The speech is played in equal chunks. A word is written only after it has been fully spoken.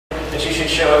what you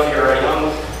should show if you're a young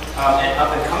and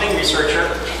up-and-coming researcher,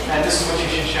 and this is what you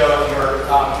should show if you're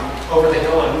over the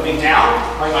hill and moving down,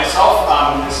 like myself.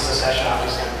 This is a session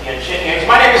obviously going to be in shaping agents.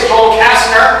 My name is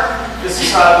Kastner. This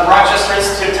is the Rochester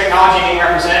Institute of Technology being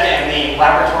represented, and the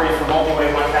Laboratory for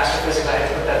Multi-Wavelength Astrophysics. I had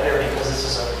to put that there because this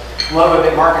is a logo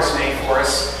that Marcus made for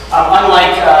us.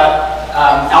 Unlike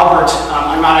Albert,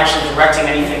 I'm not actually directing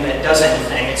anything that does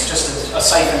anything. It's just a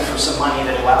siphon for some money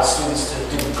that allows students to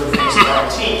do good things with their own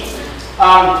team.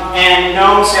 And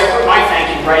known, see, I put my thank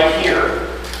you right here,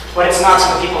 but it's not to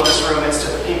the people in this room, it's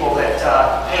to the people that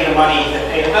pay the money, that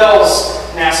pay the bills,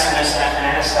 NASA, NSF,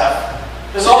 and NSF.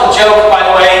 This is all a joke, by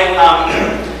the way,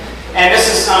 and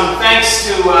this is thanks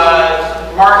to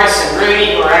Marcus and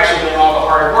Rudy, who are actually doing all the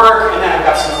hard work, and then I've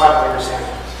got some collaborators here.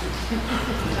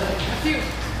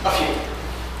 A few.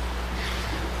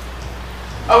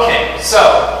 Okay,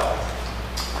 so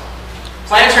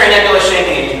planetary nebula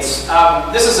shaping agents.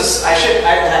 This is I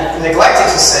neglected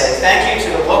to say thank you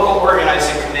to the local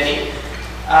organizing committee,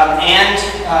 and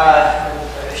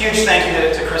a huge thank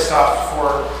you to Christoph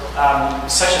for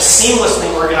such a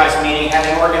seamlessly organized meeting,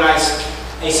 having organized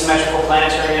Asymmetrical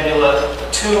Planetary Nebula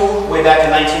 2 way back in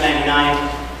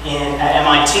 1999 at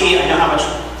MIT. I know how much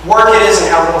work it is and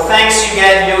how little thanks you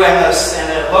get, you and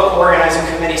the local organizing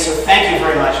committee, so thank you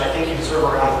very much. I think you deserve a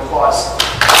round of applause.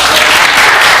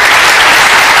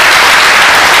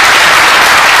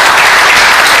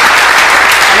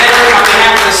 And then on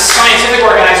behalf of the scientific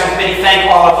organizing committee, thank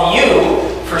all of you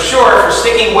for sure for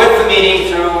sticking with the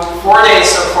meeting through 4 days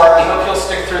so far. We hope you'll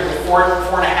stick through the four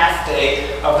and a half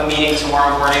day of the meeting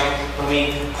tomorrow morning when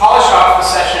we polish off the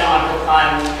session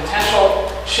on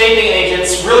potential shaping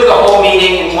agents. Really the whole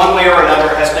meeting in one way or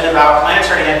another has been about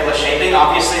planetary nebula shaping.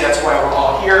 Obviously that's why we're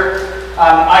all here.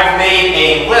 I've made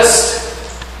a list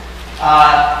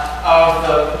of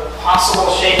the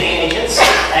possible shaping agents,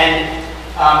 and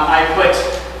I put,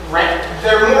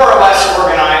 they're more or less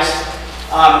organized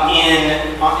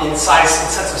in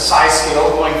sense of size scale,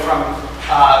 going from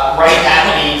right at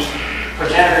the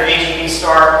progenitor AGB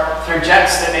star through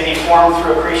jets that may be formed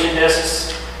through accretion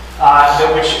disks,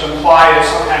 which imply there's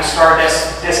some kind of star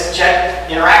disk jet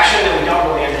interaction that we don't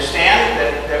really understand,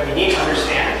 that we need to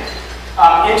understand.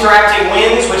 Interacting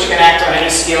winds, which can act on any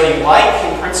scale you like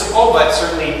in principle, but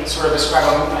certainly sort of describe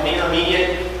an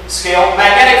intermediate scale.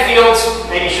 Magnetic fields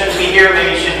maybe shouldn't be here,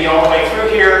 maybe should be all the way through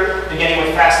here, beginning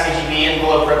with fast AGB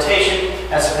envelope rotation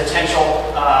as a potential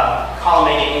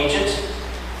collimating agent.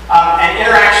 And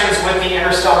interactions with the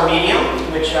interstellar medium,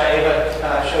 which Ava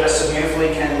showed us so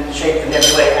beautifully, can shape the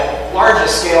nebulae at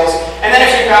largest scales. And then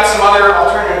if you've got some other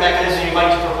alternative mechanism you'd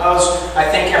like to propose, I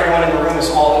think everyone in the room is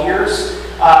all ears.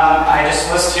 I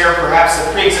just list here perhaps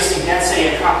the pre-existing density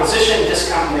and composition,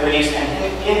 discontinuities, and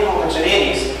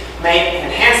inhomogeneities may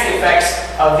enhance the effects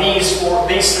of these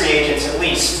three agents at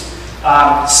least,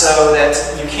 so that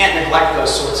you can't neglect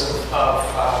those sorts of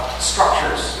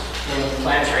structures in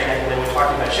planetary nebulae when we're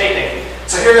talking about shaping.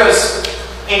 So here goes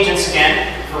agents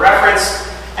again for reference,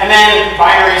 and then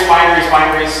binaries,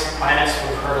 planets.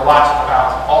 We've heard a lot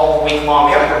about all week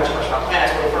long. We haven't heard too much about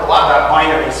planets, but we've heard a lot about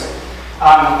binaries.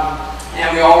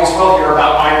 And we always will hear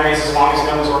about binaries as long as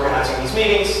no one's organizing these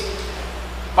meetings.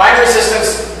 Binary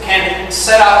systems can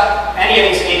set up any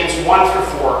of these agents 1 through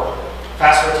 4.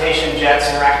 Fast rotation, jets,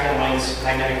 interacting winds,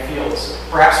 magnetic fields.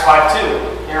 Perhaps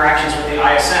 5-2, interactions with the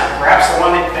ISM. Perhaps the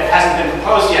one that hasn't been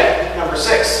proposed yet, number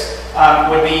 6,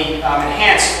 would be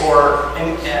enhanced or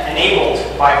enabled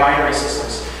by binary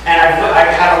systems. And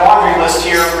I've had a laundry list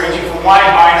here ranging from wide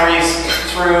binaries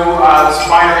through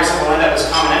binaries that will end up as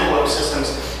common envelope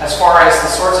systems, as far as the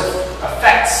sorts of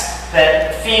effects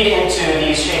that feed into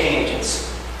these shaping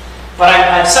agents. But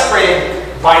I've separated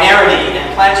binarity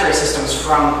and planetary systems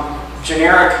from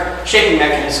generic shaping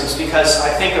mechanisms because I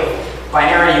think of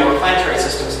binarity or planetary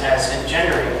systems as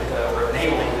engendering or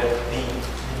enabling the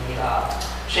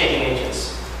shaping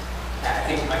agents. And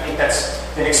I think that's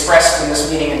been expressed in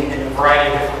this meeting in a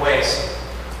variety of different ways.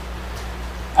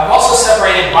 I've also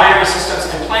separated binary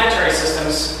systems and planetary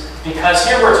systems because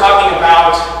here we're talking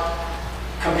about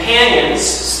companions,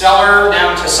 stellar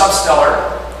down to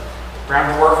substellar,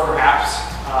 brown dwarf perhaps.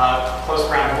 Close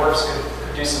brown dwarfs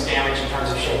could do some damage in terms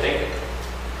of shaping.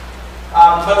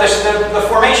 But the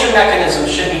formation mechanism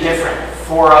should be different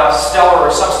for a stellar or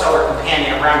substellar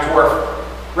companion, a brown dwarf,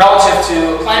 relative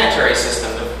to a planetary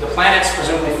system. The planets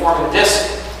presumably form the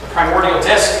disk, the primordial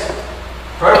disk,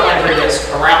 protoplanetary disk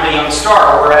around the young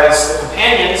star, whereas the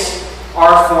companions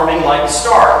are forming like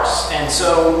stars. And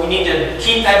so we need to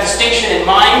keep that distinction in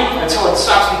mind until it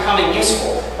stops becoming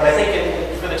useful. But I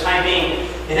think for the time being,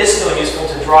 it is still useful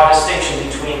to draw a distinction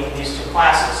between these two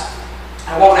classes.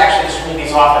 I won't actually just read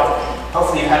these off.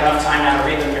 Hopefully you've had enough time now to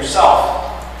read them yourself.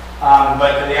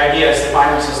 But the idea is that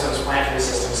binary systems, planetary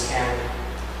systems, can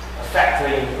affect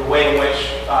the way in which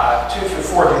 2 through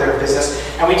 4 do their business.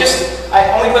 And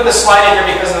I only put this slide in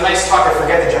here because of the nice talk, I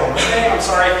forget the gentleman's name, I'm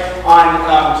sorry, on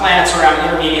planets around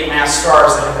intermediate mass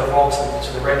stars that have evolved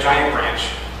to the red giant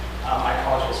branch. I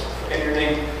apologize for forgetting your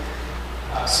name.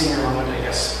 Senior moment, I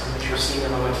guess. I'm sure senior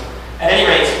moment. At any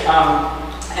rate,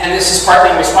 and this is partly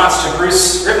in response to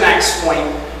Bruce Ribnack's point,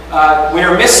 we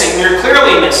are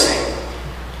clearly missing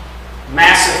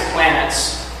massive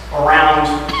planets around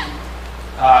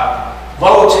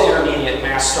low to intermediate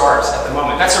mass stars at the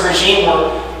moment. That's a regime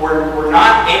where we're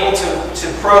not able to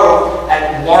probe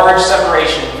at large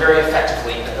separation very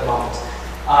effectively at the moment.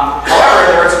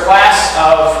 However, there is a class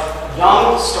of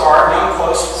young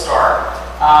close star,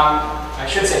 I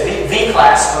should say the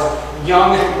class of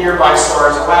young nearby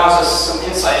stars allows us some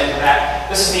insight into that.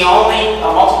 This is the only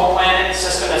multiple planet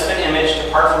system that's been imaged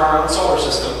apart from our own solar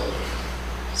system.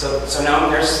 So now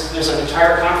there's an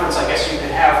entire conference, I guess, you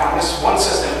could have on this one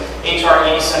system, HR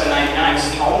 8799. This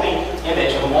is the only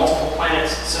image of a multiple planet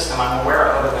system I'm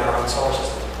aware of other than our own solar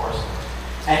system, of course.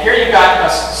 And here you've got a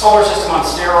solar system on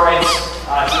steroids.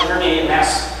 It's an intermediate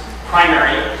mass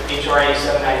primary, HR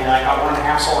 8799, about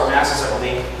 1.5 solar masses, I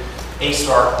believe, A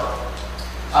star.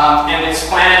 And its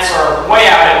planets are way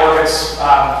out at orbits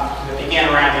that begin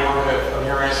around the orbit of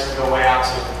Uranus and go way out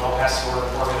to, well, past the orbit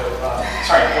of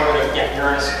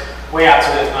Uranus, way out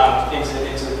to into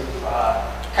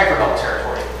Kuiper Belt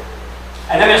territory.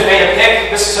 And then there's Beta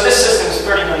Pic. So this system is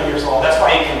 30 million years old. That's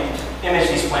why you can image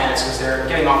these planets, because they're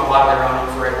giving off a lot of their own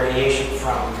infrared radiation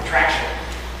from contraction.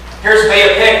 Here's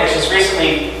Beta Pic, which has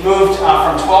recently moved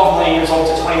from 12 million years old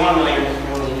to 21 million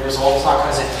years old. It's not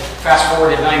because it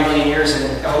fast-forwarded 9 million years in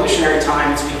evolutionary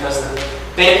time. It's because the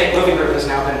Beta Pic moving group has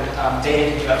now been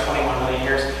dated to be about 21 million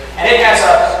years. And it has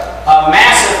a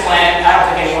massive planet. I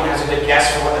don't think anyone has a good guess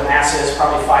for what the mass is,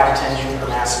 probably 5 to 10 Jupiter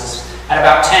masses, at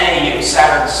about 10 AU,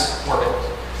 Saturn's orbit.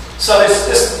 So this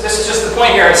is just the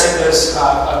point here. I said there's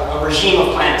a regime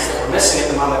of planets that we're missing at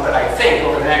the moment, but I think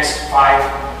over the next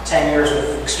 5, 10 years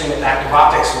with extremely active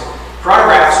optics and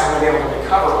coronagraphs, we're going to be able to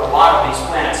recover a lot of these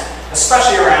planets,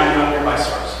 especially around nearby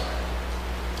stars.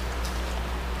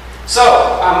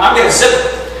 So I'm going to zip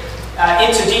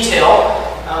into detail,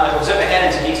 zip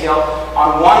ahead into detail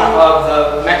on one of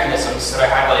the mechanisms that I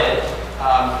highlighted,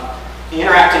 the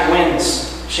interacting winds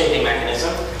shaping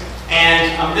mechanism.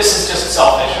 And this is just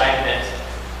selfish, I admit.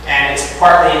 And it's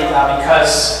partly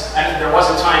because there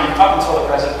wasn't time up until the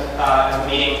present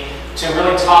meeting to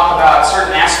really talk about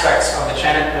certain aspects of the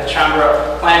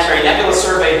Chandra Planetary Nebula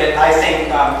Survey that I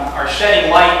think are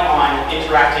shedding light on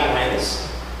interacting winds.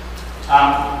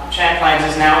 ChanPLANS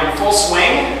is now in full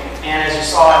swing, and as you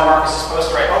saw in Marcus's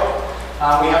poster, I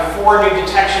hope, we have 4 new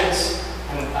detections,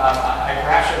 and I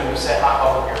perhaps shouldn't have said hot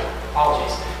bubble here,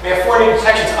 apologies. We have 4 new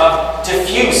detections of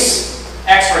diffuse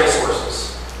X-ray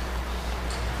sources.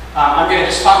 I'm going to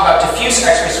just talk about diffuse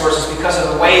X-ray sources because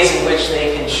of the ways in which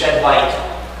they can shed light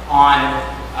on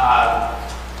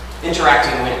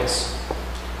interacting winds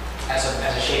as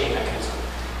a shaping mechanism.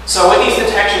 So with these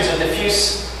detections of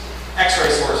diffuse X-ray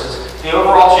sources, the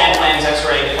overall ChanPLANS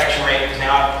X-ray detection rate is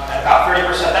now at about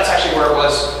 30%. That's actually where it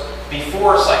was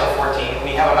before cycle 14.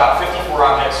 We have about 54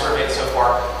 objects surveyed so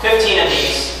far. 15 of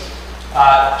these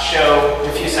show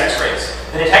diffuse X-rays.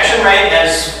 The detection rate,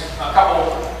 as a couple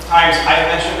times I've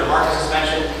mentioned or Marcus has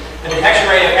mentioned, the detection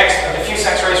rate of diffuse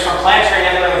X-rays from planetary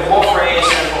nebulae with Wolf-Rayet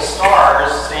central stars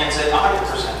stands at 100%,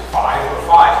 5 over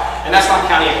 5. And that's not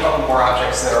counting a couple more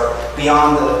objects that are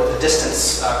beyond the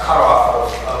distance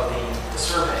cutoff of the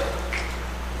survey.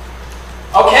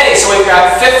 Okay, so we've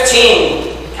got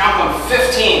 15, count them,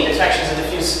 15 detections of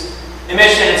diffuse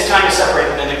emission. It's time to separate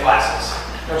them into classes.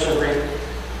 Don't you agree?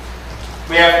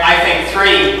 We have, I think,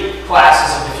 3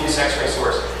 classes of diffuse X-ray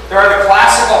source. There are the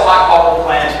classical hot bubble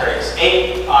planetaries,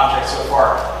 8 objects so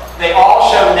far. They all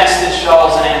show nested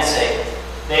shells and ansate.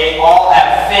 They all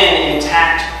have thin,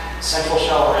 intact central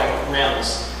shell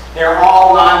rims. They're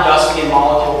all non-dusty and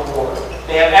molecule poor.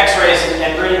 They have X-rays,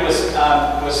 and Rudy was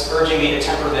urging me to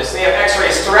temper this. They have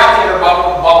X-rays throughout the inner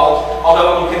bubble,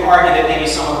 although you can argue that maybe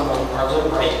some of them are a little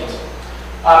brightened.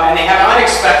 And they have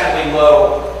unexpectedly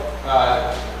low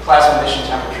plasma emission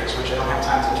temperatures, which I don't have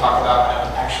time to talk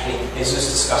about. Actually,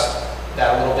 Jesus discussed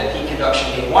that a little bit. Heat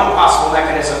conduction being one possible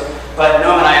mechanism, but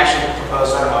Noam and I actually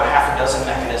proposed, I don't know, a half a dozen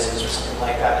mechanisms or something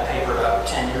like that in a paper about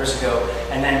 10 years ago.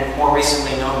 And then more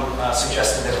recently, Noam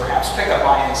suggested that perhaps pickup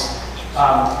ions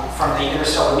from the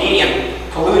interstellar medium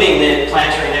polluting the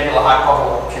planetary nebula hot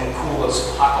bubble can cool those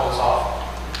hot bubbles off.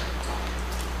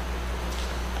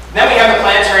 Then we have the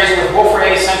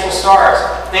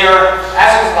They are,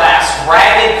 as a class,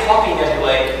 ragged, clumpy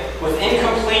nebulae with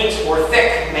incomplete or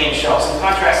thick main shells, in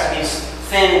contrast to these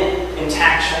thin,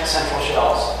 intact central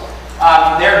shells.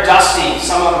 They're dusty.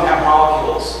 Some of them have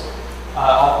molecules,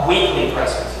 weakly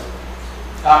present.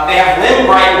 They have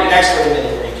limb-brightened X-ray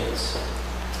emitting regions.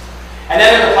 And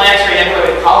then there are the planetary nebulae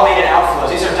with collimated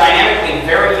outflows. These are dynamically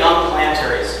very young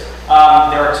planetaries.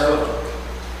 There are two of them.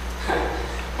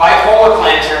 Bipolar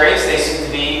planetaries, they seem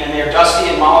to be, and they're dusty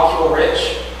and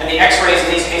molecule-rich. And the X-rays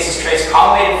in these cases trace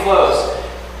collimated flows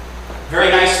very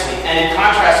nicely. And in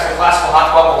contrast to the classical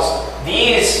hot bubbles,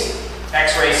 these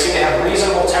X-rays seem to have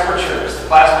reasonable temperatures. The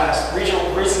plasma has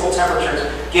reasonable temperatures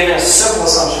given us simple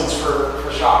assumptions for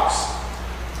shocks.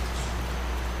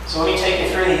 So let me take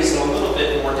you through these in a little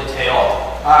bit more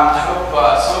detail. I hope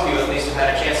some of you at least have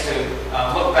had a chance to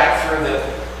look back through the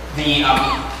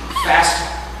fast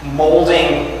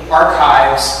molding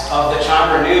archives of the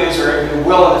Chandra News, or if you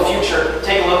will in the future,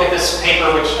 take a look at this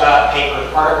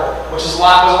article, which was a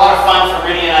lot of fun for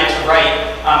Rudy and I to write,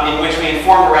 in which we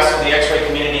informed the rest of the X-ray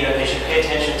community that they should pay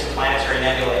attention to planetary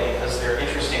nebulae because they're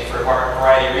interesting for a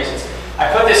variety of reasons.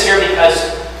 I put this here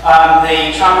because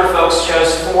the Chandra folks chose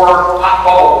 4 hot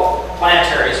bubble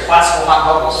planetaries, classical hot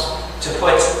bubbles, to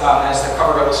put as the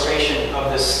cover illustration of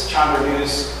this Chandra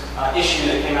News issue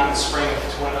that came out in the spring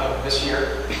of this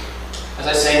year. As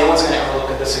I say, no one's going to ever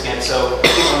look at this again, so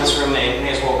people in this room may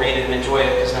as well read it and enjoy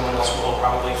it, because no one else will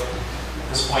probably at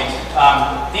this point.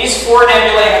 These 4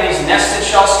 nebulae have these nested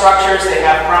shell structures. They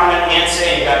have prominent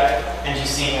ansae. You've got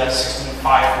NGC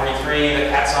 6543, the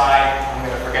cat's eye. I'm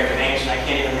going to forget the names, and I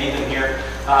can't even read them here.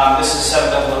 This is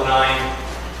 7009.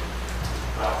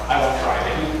 Well, I won't try,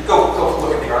 but you go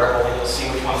look at the article and you'll see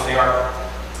which ones they are.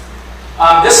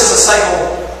 This is a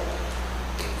cycle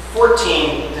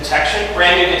 14 detection,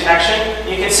 brand new detection.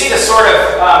 You can see the sort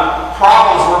of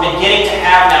problems we're beginning to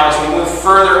have now as we move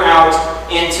further out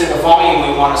into the volume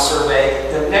we want to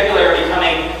survey. The nebulae are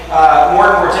becoming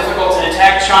more and more difficult to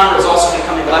detect. Chandra is also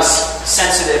becoming less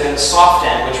sensitive in the soft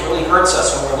end, which really hurts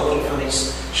us when we're looking for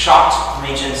these shocked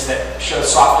regions that show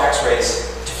soft X-rays,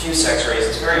 diffuse X-rays.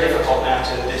 It's very difficult now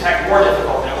to detect, more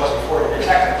difficult than it was before to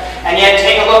detect them. And yet,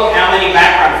 take a look at how many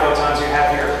background photons you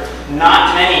have here.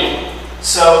 Not many.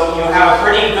 So you have a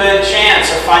pretty good chance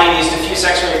of finding these diffuse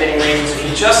X-ray emitting regions if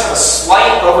you just have a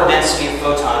slight overdensity of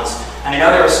photons. And I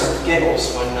know there were some giggles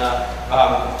when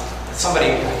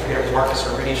somebody, I forget if it was Marcus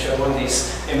or Rudy, showed one of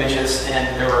these images, and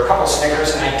there were a couple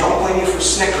snickers, and I don't blame you for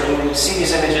snickering when you see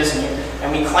these images and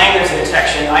we claim there's a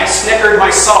detection. I snickered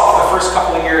myself the first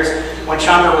couple of years when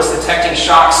Chandra was detecting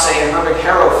shocks, say, in Herbig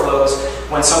Haro flows,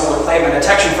 when someone would claim a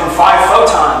detection from 5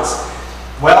 photons.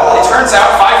 Well, it turns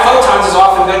out 5 photons is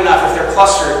often good enough if they're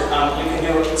clustered. You can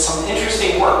do some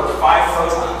interesting work with 5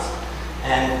 photons.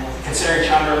 And considering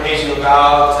Chandra pays you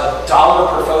about $1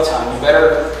 per photon, you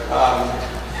better, I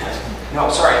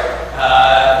won't tell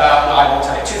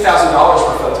you, $2,000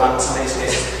 per photon in some of these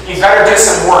cases. You better do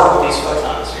some work with these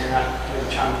photons so you're not doing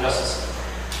Chandra justice.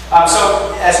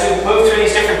 So as we move through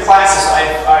these different classes,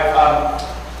 I've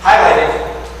highlighted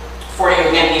for you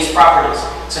again these properties.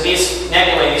 So these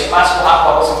nebulae, these classical hot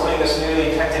bubbles, including this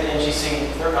newly detected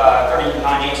NGC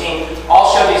 3918,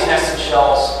 all show these nested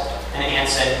shells and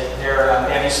ansae. They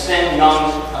have these thin, young,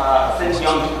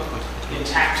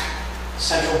 intact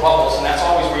central bubbles, and that's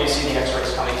always where you see the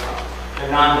X-rays coming from.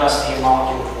 They're non-dusty and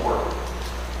molecule-poor.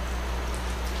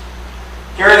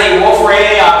 Here are the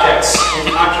Wolf-Rayet objects in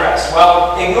contrast.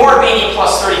 Well, ignore BD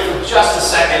plus 30 for just a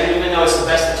second, even though it's the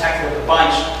best detector of the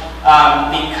bunch,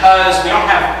 because we don't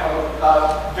have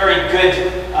very good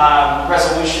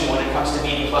resolution when it comes to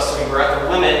BD plus 30. We're at the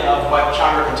limit of what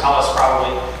Chandra can tell us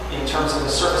probably in terms of the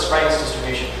surface brightness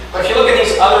distribution. But if you look at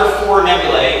these other 4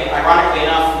 nebulae, ironically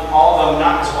enough, all of them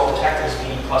not as well detected as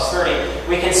BD plus 30,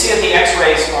 we can see that the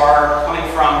X-rays are coming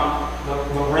from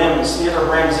the rims, near the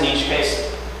rims in each case.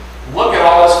 Look at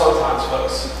all those photons,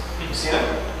 folks. You see them?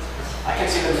 I can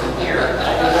see them from here.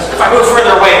 If I move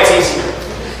further away, it's easier.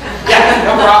 Yeah,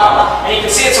 no problem. And you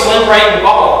can see it's a limb-brightened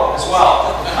bubble as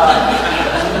well.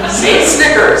 See,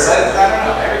 Snickers. I don't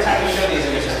know. Every time we show these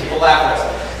images, people laugh at us.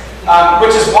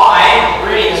 Which is why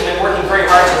Rudy has been working very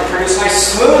hard to produce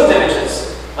nice smooth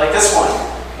images, like this one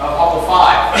of Hubble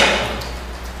 5.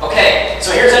 Okay,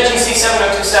 so here's NGC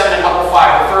 7027 and Hubble 5,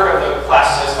 the third of the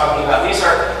classes I was talking about. These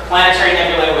are planetary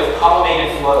nebulae with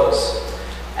collimated flows.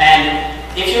 And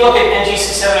if you look at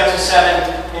NGC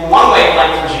 7027 in one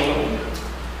wavelength regime,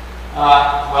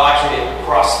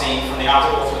 from the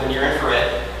optical through the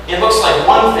near-infrared, it looks like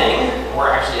one thing, or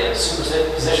actually a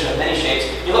superposition of many shapes.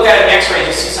 You look at it in X-rays,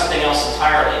 you see something else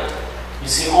entirely. You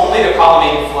see only the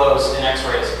collimated flows in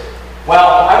X-rays.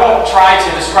 Well, I won't won't try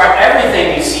to describe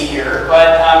everything you see here,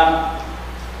 but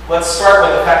let's start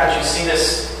with the fact that you see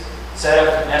this set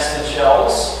of nested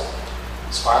shells,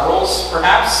 spirals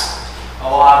perhaps, a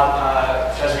lot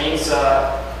of Jazmin's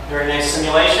very nice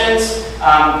simulations.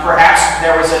 Perhaps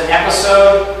there was an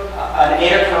episode, an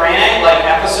Eta Carinae-like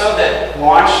episode that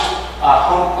launched,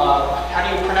 how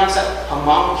do you pronounce that?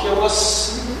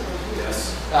 Homunculus?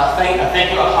 Yes.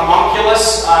 Thank you, a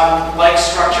homunculus-like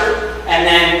structure. And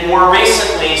then more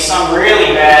recently, some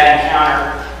really bad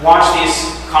encounter launched these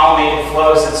collimated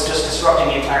flows that's just disrupting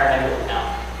the entire envelope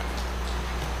now.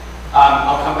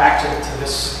 I'll come back to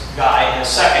this guy in a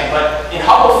second, but in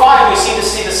Hubble 5 we seem to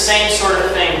see the same sort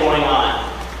of thing going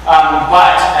on,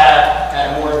 but at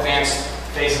a more advanced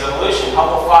phase of evolution.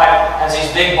 Hubble 5 has these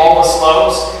big bulbous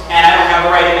lobes, and I don't have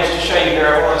the right image to show you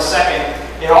here in a second.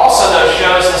 It also, though,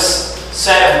 shows this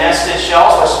set of nested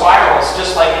shells or spirals,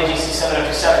 just like NGC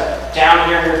 7027, down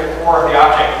here near the core of the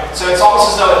object. So it's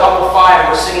almost as though at Hubble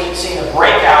 5 we're seeing a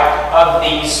breakout of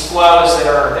these flows that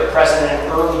are present in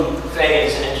an early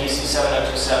phase in NGC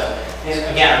 7027. These,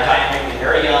 again, are dynamically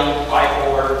very young,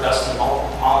 bipolar, dusty,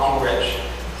 molecule rich.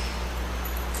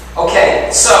 Okay,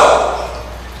 so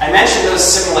I mentioned those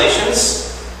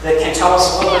simulations that can tell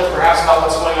us a little bit perhaps about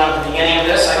what's going on at the beginning of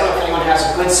this. I don't know if anyone has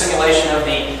a good simulation of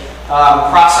the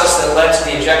process that led to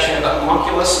the ejection of the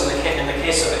homunculus in the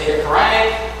case of Eta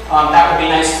Carinae. That would be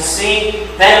nice to see.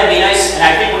 Then it would be nice, and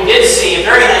I think we did see a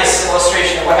very nice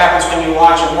illustration of what happens when you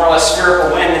launch a more or less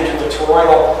spherical wind into the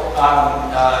toroidal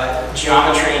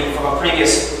geometry from a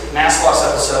previous mass loss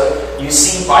episode. You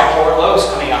see bipolar lobes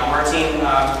coming up. Martin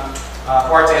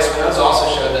Huarte Espinosa also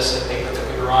showed this in a paper that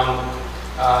we were on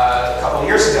a couple of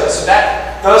years ago. So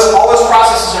all those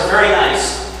processes are very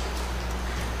nice.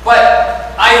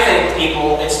 But I think,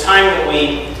 people, it's time that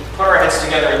we put our heads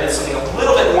together and did something a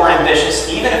little bit more ambitious,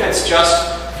 even if it's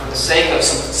just for the sake of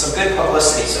some good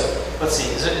publicity. So let's see,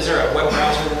 is there a web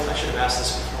browser? I should have asked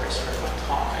this before I started my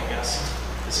talk, I guess.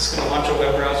 Is this going to launch a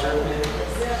web browser?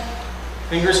 Yeah.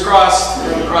 Fingers crossed.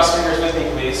 Everyone cross fingers with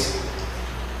me, please.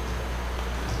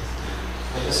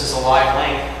 But this is a live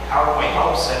link. PowerPoint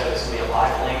Help said it was going to be a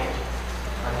live link.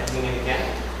 I'm hitting it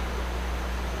again.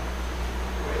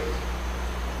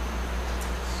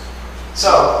 So,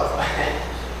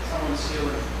 Someone's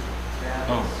stealing. Yeah.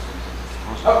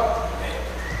 Oh, okay.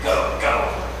 Go.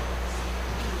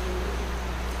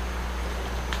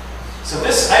 So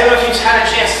this, I don't know if you've had a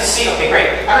chance to see, okay, great.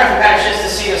 I don't know if you've had a chance to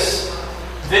see this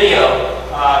video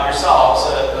yourselves,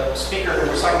 a speaker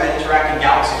who was talking about interacting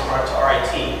galaxies brought to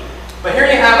RIT. But here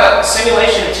you have a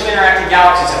simulation of two interacting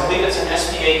galaxies. I believe it's an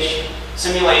SPH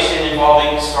simulation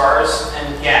involving stars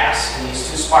and gas in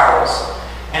these two spirals.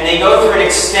 And they go through an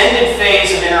extended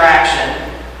phase of interaction,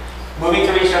 moving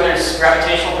through each other's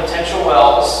gravitational potential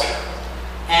wells.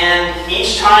 And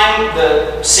each time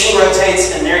the scene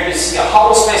rotates, and there you see a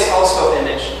Hubble Space Telescope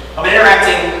image of an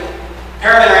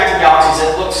pair of interacting galaxies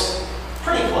that looks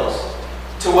pretty close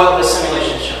to what the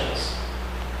simulation shows.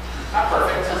 Not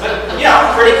perfect, but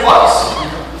pretty close,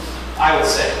 I would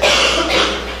say.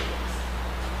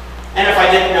 And if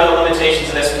I didn't know the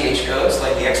limitations of SPH codes,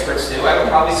 like the experts do, I would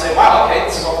probably say, wow, okay,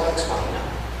 this has all been explained now.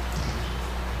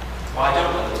 Well, I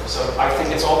don't know them, so I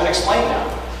think it's all been explained now.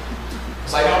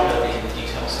 Because I don't know the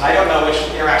details. And I don't know which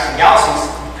interacting galaxies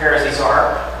pairs these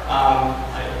are.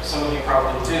 Some of you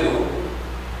probably do.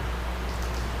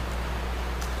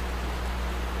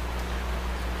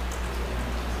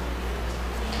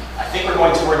 I think we're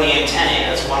going toward the antennae.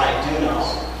 That's one I do know.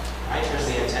 Right? Here's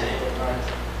the antennae.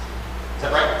 Is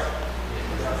that right?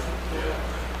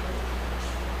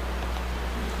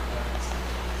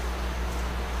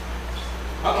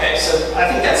 Okay, so I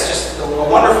think that's just a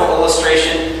wonderful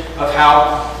illustration of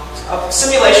how a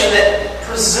simulation that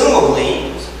presumably,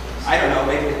 I don't know,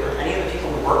 maybe there were any of the people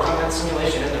who worked on that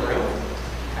simulation in the room.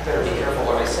 I better be careful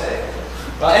what I say.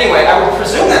 Well, anyway, I would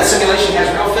presume that simulation has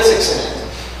real physics in it.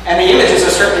 And the images are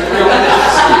certainly real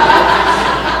images.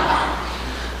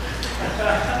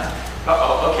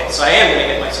 Uh-oh, okay, so I am going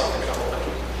to get myself in trouble.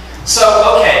 So,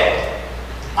 okay,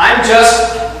 I'm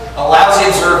just a lousy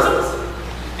observer.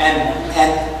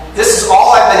 And this is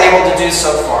all I've been able to do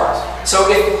so far. So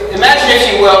imagine,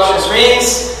 if you will,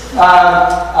 Jazmin's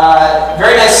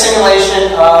very nice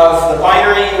simulation of the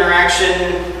binary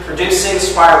interaction producing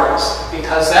spirals,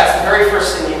 because that's the very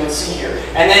first thing you would see here.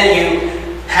 And then you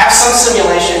have some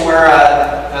simulation where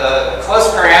a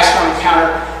close periastron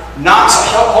encounter knocks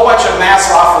a whole bunch of mass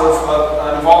off of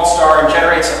an involved star and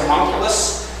generates a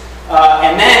homunculus.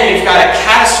 And then you've got a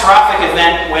catastrophic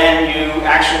event when you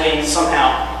actually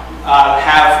somehow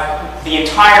have the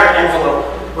entire envelope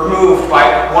removed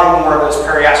by one or more of those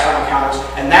periastron encounters,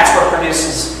 and that's what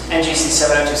produces an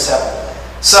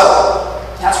 7. So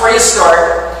that's where you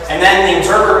start, and then the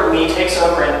observer in me takes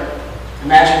over and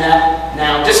imagine that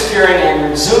now disappearing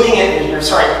and zooming it, and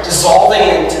dissolving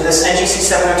into this NGC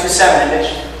 7027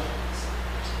 image.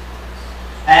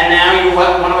 And now you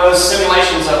let one of those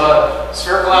simulations of a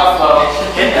spherical outflow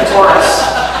hit the torus.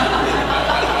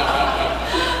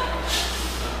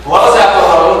 Blows out the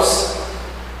lobes.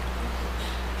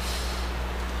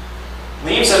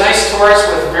 Leaves a nice torus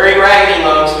with very raggedy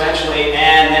lobes eventually,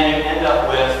 and then you end up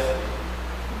with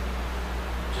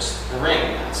just the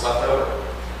ring that's left over.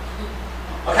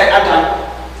 Okay, I'm done.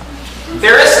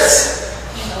 Theorists,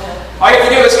 all you have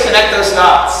to do is connect those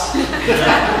dots.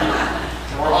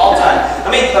 And we're all done.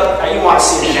 You want to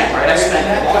see it again, right? I spent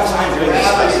a long time doing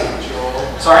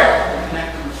this. Sorry?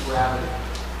 Connect them with gravity.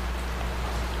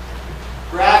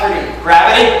 Gravity.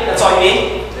 Gravity? That's all you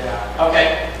need? Yeah.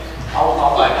 Okay.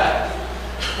 I'll buy that.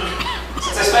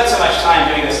 Since I spent so much time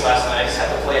doing this last night, I just have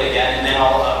to play it again, and then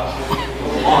I'll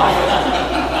move on.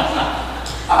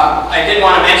 I did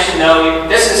want to mention, though,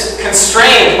 this is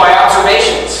constrained by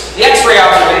observations. The X-ray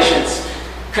observations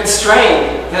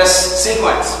constrain this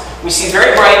sequence. We see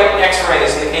very bright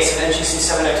X-rays,